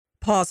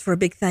pause for a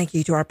big thank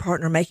you to our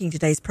partner making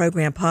today's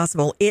program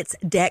possible. It's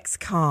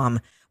Dexcom.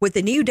 With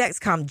the new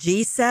Dexcom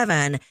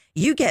G7,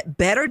 you get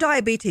better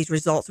diabetes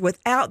results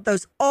without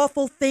those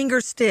awful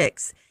finger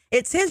sticks.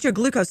 It sends your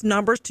glucose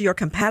numbers to your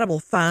compatible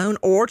phone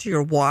or to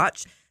your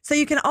watch, so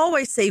you can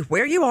always see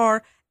where you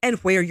are and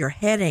where you're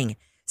heading.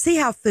 See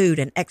how food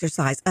and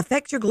exercise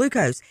affect your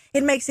glucose.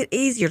 It makes it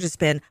easier to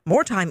spend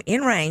more time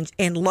in range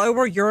and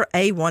lower your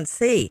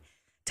A1C.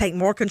 Take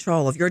more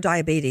control of your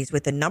diabetes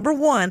with the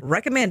 #1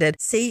 recommended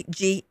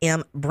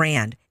CGM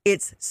brand.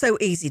 It's so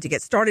easy to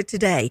get started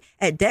today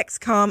at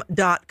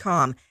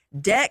Dexcom.com.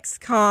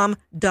 Dexcom.com.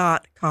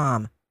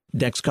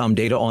 Dexcom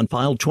data on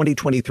file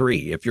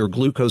 2023. If your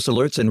glucose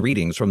alerts and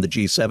readings from the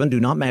G7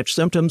 do not match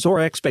symptoms or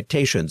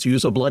expectations,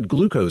 use a blood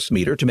glucose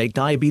meter to make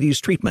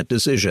diabetes treatment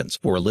decisions.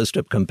 For a list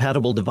of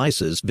compatible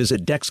devices,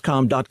 visit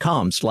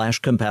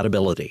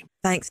Dexcom.com/compatibility.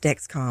 Thanks,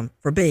 Dexcom,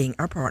 for being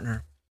our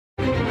partner.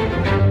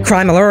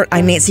 Crime Alert,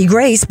 I'm Nancy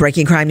Grace.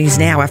 Breaking crime news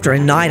now. After a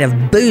night of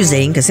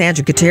boozing,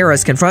 Cassandra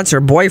Gutierrez confronts her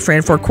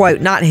boyfriend for,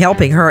 quote, not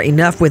helping her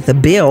enough with the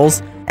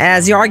bills.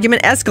 As the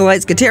argument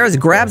escalates, Gutierrez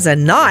grabs a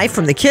knife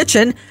from the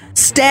kitchen,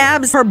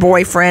 stabs her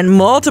boyfriend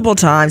multiple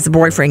times. The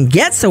boyfriend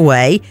gets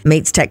away,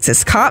 meets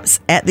Texas cops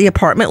at the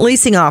apartment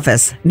leasing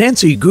office.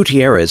 Nancy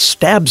Gutierrez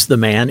stabs the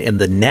man in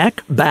the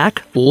neck,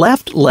 back,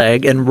 left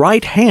leg, and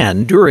right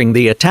hand during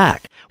the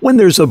attack. When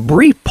there's a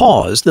brief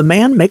pause, the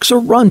man makes a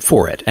run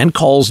for it and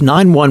calls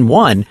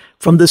 911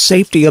 from the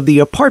safety of the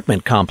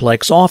apartment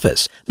complex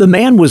office. The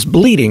man was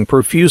bleeding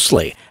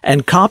profusely,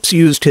 and cops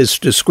used his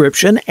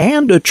description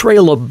and a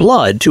trail of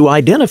blood to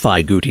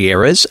identify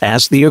Gutierrez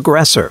as the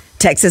aggressor.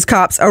 Texas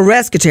cops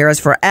arrest Gutierrez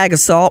for ag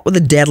assault with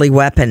a deadly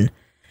weapon.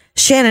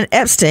 Shannon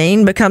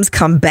Epstein becomes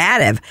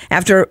combative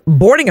after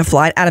boarding a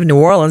flight out of New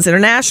Orleans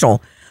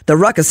International. The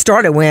ruckus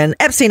started when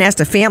Epstein asked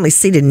a family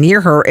seated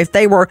near her if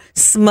they were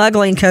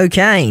smuggling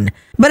cocaine.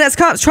 But as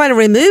cops try to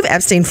remove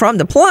Epstein from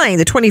the plane,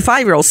 the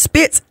 25-year-old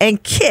spits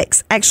and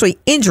kicks, actually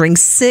injuring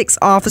 6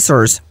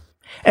 officers.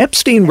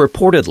 Epstein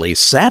reportedly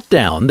sat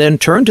down, then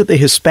turned to the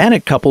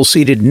Hispanic couple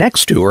seated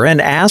next to her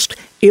and asked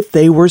if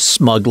they were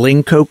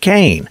smuggling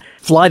cocaine.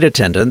 Flight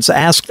attendants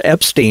asked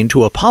Epstein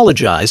to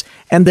apologize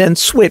and then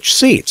switch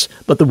seats,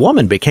 but the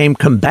woman became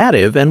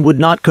combative and would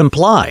not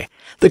comply.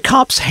 The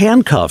cops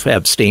handcuff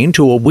Epstein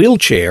to a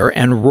wheelchair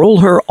and roll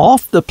her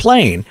off the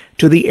plane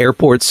to the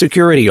airport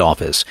security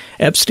office.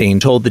 Epstein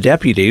told the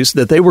deputies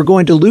that they were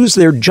going to lose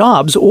their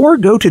jobs or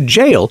go to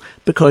jail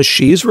because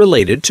she's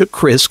related to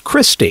Chris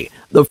Christie,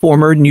 the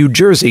former New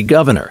Jersey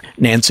governor.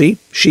 Nancy,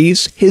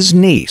 she's his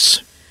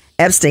niece.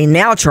 Epstein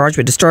now charged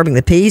with disturbing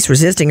the peace,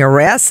 resisting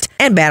arrest,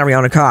 and battery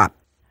on a cop.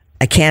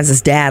 A Kansas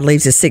dad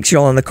leaves his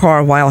 6-year-old in the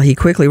car while he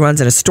quickly runs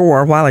in a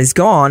store. While he's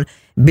gone,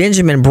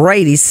 Benjamin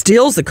Brady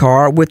steals the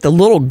car with the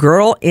little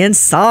girl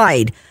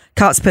inside.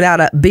 Cops put out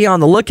a be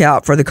on the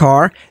lookout for the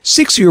car.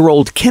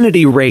 6-year-old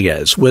Kennedy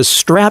Reyes was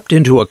strapped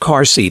into a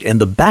car seat in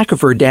the back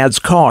of her dad's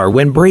car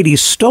when Brady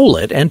stole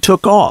it and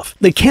took off.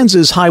 The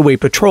Kansas Highway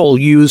Patrol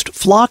used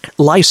flock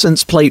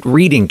license plate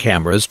reading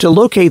cameras to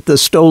locate the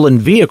stolen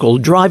vehicle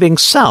driving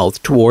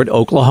south toward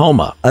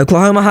Oklahoma.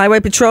 Oklahoma Highway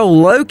Patrol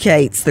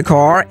locates the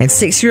car and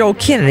 6-year-old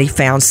Kennedy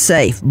found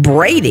safe.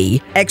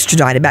 Brady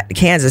extradited back to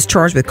Kansas,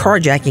 charged with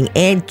carjacking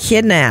and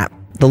kidnap.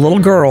 The little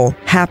girl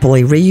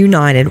happily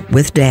reunited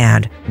with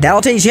Dad. That'll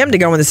teach him to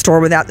go in the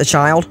store without the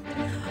child.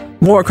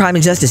 More crime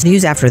and justice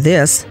news after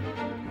this.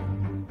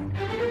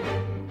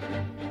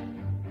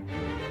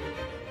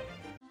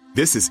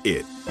 This is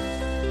it.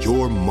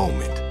 Your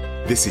moment.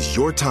 This is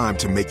your time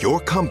to make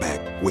your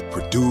comeback with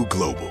Purdue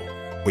Global.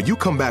 When you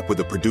come back with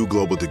a Purdue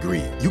Global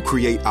degree, you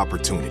create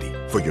opportunity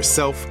for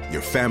yourself,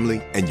 your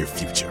family, and your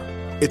future.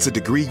 It's a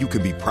degree you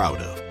can be proud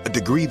of, a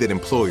degree that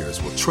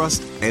employers will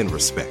trust and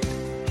respect.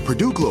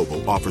 Purdue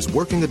Global offers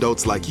working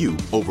adults like you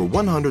over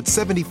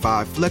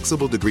 175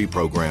 flexible degree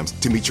programs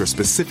to meet your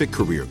specific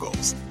career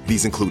goals.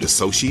 These include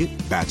associate,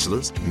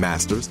 bachelor's,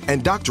 master's,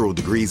 and doctoral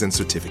degrees and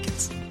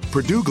certificates.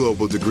 Purdue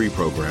Global degree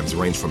programs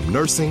range from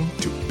nursing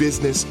to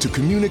business to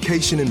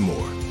communication and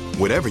more.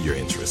 Whatever your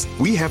interest,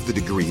 we have the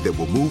degree that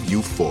will move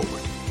you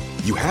forward.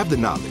 You have the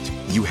knowledge,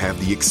 you have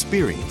the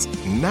experience.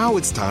 Now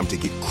it's time to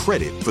get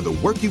credit for the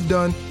work you've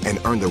done and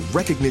earn the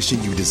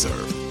recognition you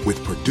deserve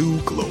with Purdue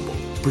Global.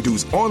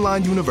 Purdue's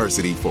online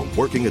university for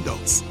working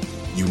adults.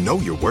 You know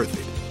you're worth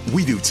it.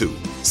 We do too.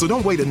 So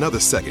don't wait another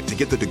second to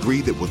get the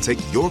degree that will take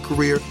your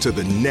career to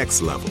the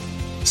next level.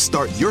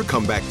 Start your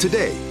comeback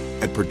today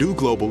at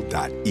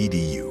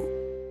purdueglobal.edu.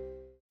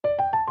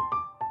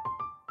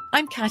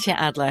 I'm Katya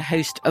Adler,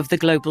 host of The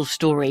Global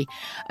Story.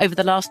 Over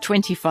the last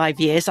 25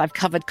 years, I've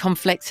covered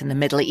conflicts in the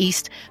Middle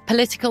East,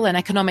 political and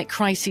economic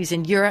crises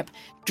in Europe,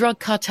 drug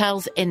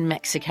cartels in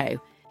Mexico.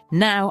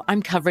 Now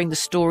I'm covering the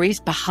stories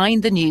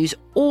behind the news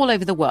all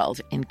over the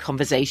world in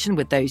conversation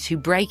with those who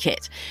break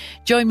it.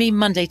 Join me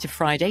Monday to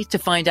Friday to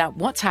find out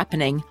what's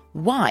happening,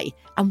 why,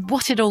 and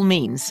what it all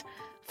means.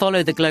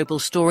 Follow The Global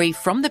Story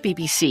from the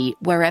BBC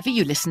wherever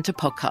you listen to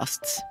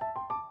podcasts.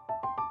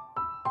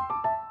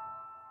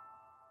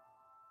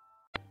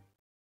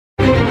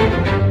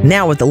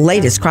 Now with the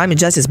latest crime and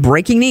justice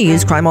breaking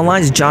news, Crime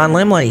Online's John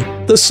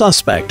Limley. The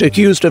suspect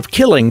accused of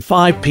killing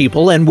 5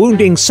 people and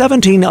wounding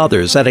 17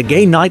 others at a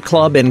gay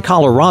nightclub in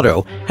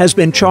Colorado has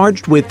been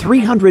charged with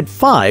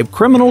 305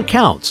 criminal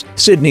counts.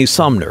 Sydney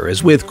Sumner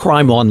is with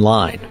Crime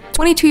Online.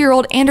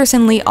 22-year-old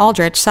Anderson Lee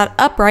Aldrich sat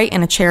upright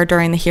in a chair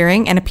during the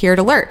hearing and appeared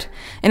alert.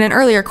 In an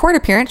earlier court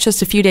appearance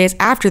just a few days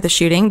after the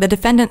shooting, the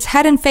defendant's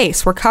head and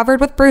face were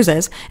covered with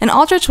bruises, and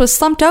Aldrich was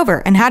slumped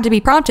over and had to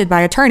be prompted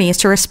by attorneys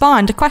to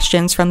respond to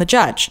questions from the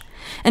judge.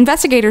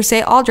 Investigators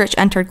say Aldrich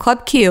entered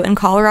Club Q in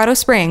Colorado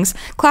Springs,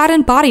 clad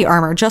in body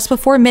armor just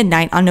before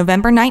midnight on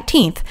November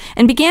 19th,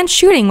 and began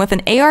shooting with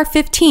an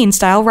AR-15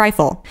 style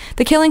rifle.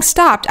 The killing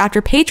stopped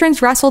after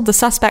patrons wrestled the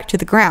suspect to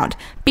the ground,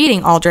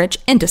 beating Aldrich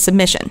into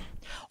submission.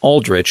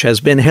 Aldrich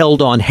has been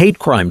held on hate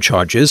crime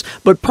charges,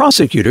 but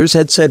prosecutors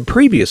had said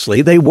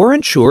previously they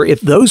weren't sure if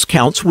those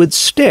counts would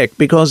stick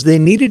because they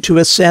needed to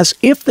assess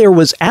if there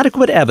was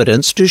adequate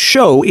evidence to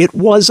show it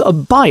was a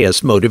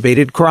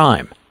bias-motivated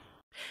crime.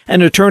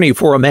 An attorney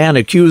for a man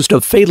accused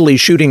of fatally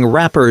shooting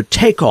rapper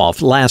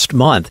Takeoff last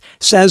month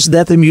says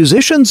that the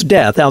musician's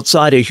death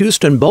outside a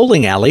Houston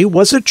bowling alley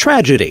was a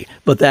tragedy,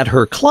 but that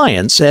her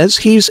client says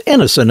he's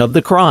innocent of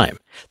the crime.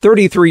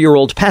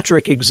 33-year-old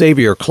Patrick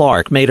Xavier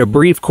Clark made a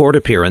brief court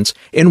appearance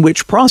in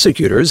which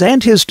prosecutors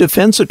and his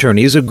defense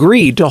attorneys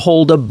agreed to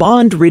hold a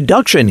bond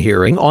reduction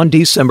hearing on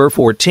December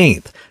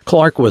 14th.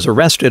 Clark was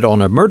arrested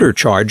on a murder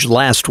charge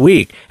last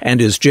week and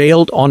is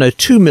jailed on a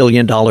 $2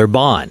 million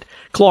bond.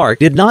 Clark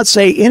did not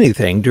say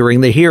anything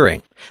during the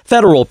hearing.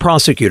 Federal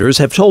prosecutors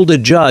have told a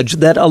judge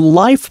that a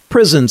life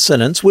prison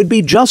sentence would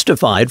be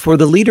justified for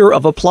the leader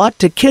of a plot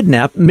to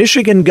kidnap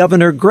Michigan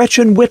Governor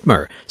Gretchen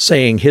Whitmer,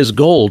 saying his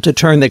goal to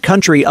turn the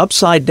country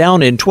upside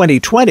down in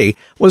 2020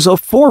 was a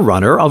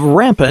forerunner of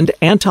rampant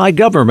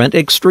anti-government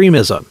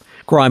extremism.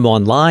 Crime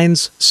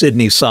Online's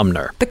Sydney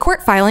Sumner. The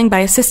court filing by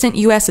Assistant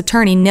U.S.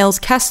 Attorney Nils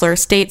Kessler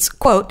states,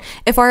 quote,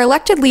 "If our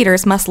elected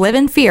leaders must live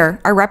in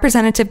fear, our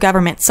representative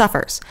government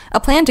suffers.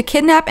 A plan to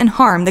kidnap and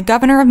harm the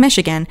governor of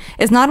Michigan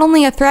is not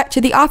only a threat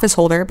to the office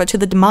holder, but to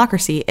the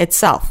democracy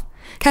itself."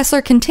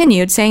 Kessler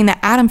continued, saying that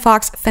Adam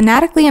Fox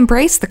fanatically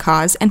embraced the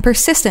cause and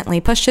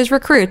persistently pushed his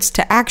recruits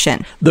to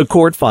action. The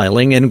court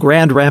filing in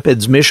Grand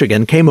Rapids,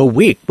 Michigan came a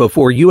week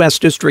before U.S.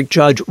 District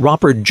Judge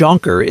Robert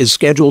Jonker is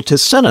scheduled to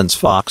sentence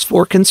Fox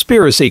for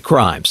conspiracy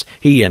crimes.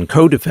 He and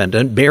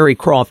co-defendant Barry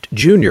Croft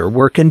Jr.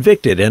 were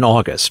convicted in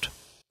August.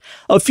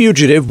 A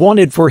fugitive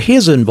wanted for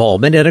his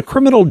involvement in a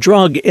criminal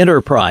drug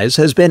enterprise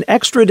has been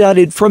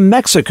extradited from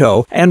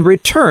Mexico and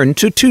returned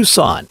to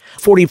Tucson.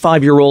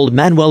 45-year-old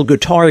Manuel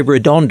Guattari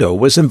Redondo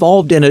was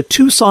involved in a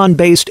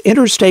Tucson-based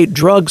interstate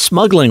drug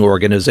smuggling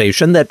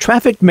organization that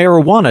trafficked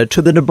marijuana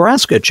to the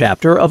Nebraska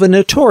chapter of a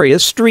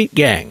notorious street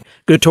gang.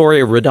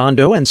 Guattari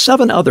Redondo and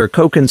 7 other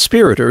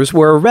co-conspirators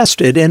were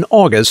arrested in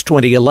August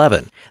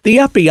 2011. The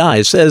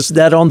FBI says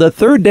that on the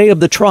 3rd day of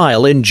the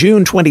trial in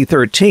June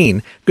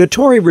 2013,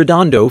 Guattari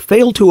Redondo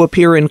failed to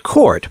appear in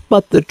court,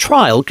 but the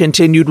trial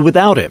continued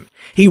without him.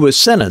 He was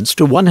sentenced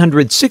to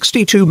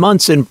 162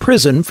 months in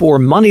prison for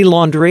money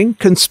laundering,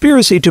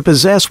 conspiracy to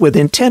possess with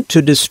intent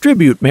to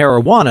distribute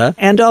marijuana,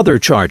 and other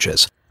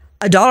charges.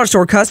 A dollar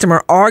store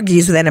customer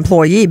argues with an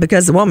employee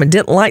because the woman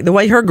didn't like the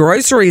way her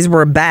groceries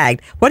were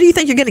bagged. What do you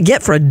think you're going to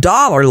get for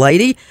 $1,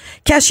 lady?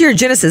 Cashier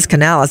Genesis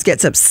Canales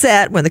gets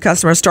upset when the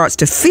customer starts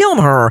to film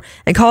her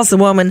and calls the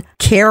woman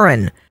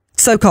Karen.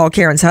 So-called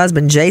Karen's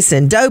husband,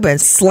 Jason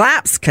Dobbins,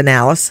 slaps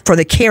Canales for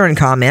the Karen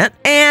comment.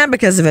 And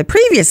because of a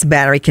previous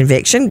battery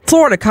conviction,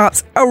 Florida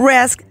cops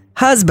arrest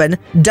husband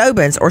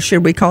Dobbins, or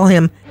should we call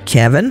him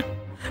Kevin?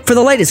 For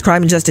the latest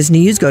crime and justice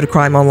news, go to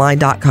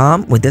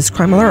crimeonline.com. With this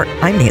crime alert,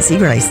 I'm Nancy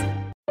Grace.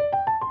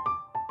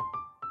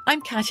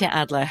 I'm Katya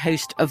Adler,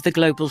 host of The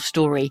Global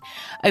Story.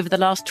 Over the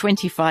last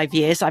 25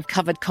 years, I've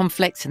covered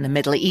conflicts in the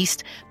Middle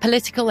East,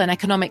 political and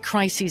economic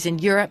crises in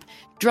Europe,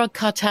 drug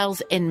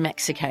cartels in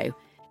Mexico.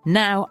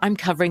 Now I'm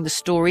covering the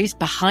stories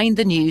behind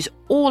the news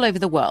all over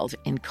the world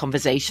in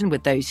conversation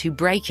with those who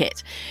break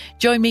it.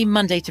 Join me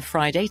Monday to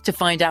Friday to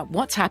find out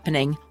what's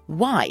happening,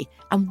 why,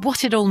 and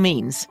what it all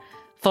means.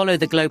 Follow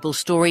The Global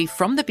Story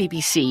from the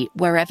BBC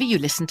wherever you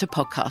listen to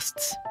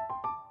podcasts.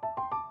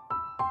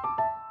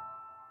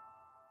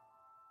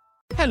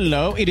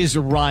 Hello, it is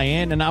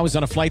Ryan, and I was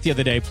on a flight the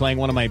other day playing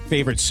one of my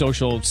favorite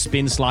social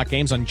spin slot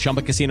games on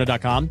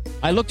ChumbaCasino.com.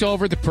 I looked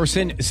over at the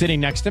person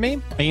sitting next to me,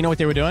 and you know what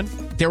they were doing?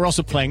 They were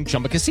also playing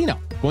Chumba Casino.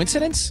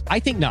 Coincidence? I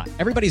think not.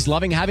 Everybody's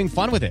loving having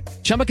fun with it.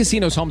 Chumba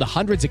Casino is home to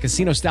hundreds of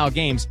casino-style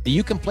games that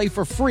you can play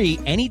for free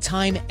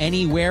anytime,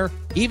 anywhere,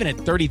 even at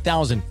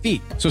 30,000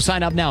 feet. So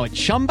sign up now at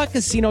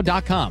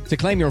ChumbaCasino.com to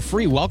claim your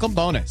free welcome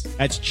bonus.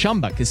 That's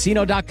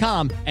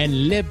ChumbaCasino.com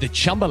and live the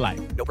Chumba life.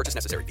 No purchase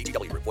necessary.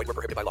 VGW. Void where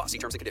prohibited by law. See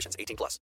terms and conditions. 18+.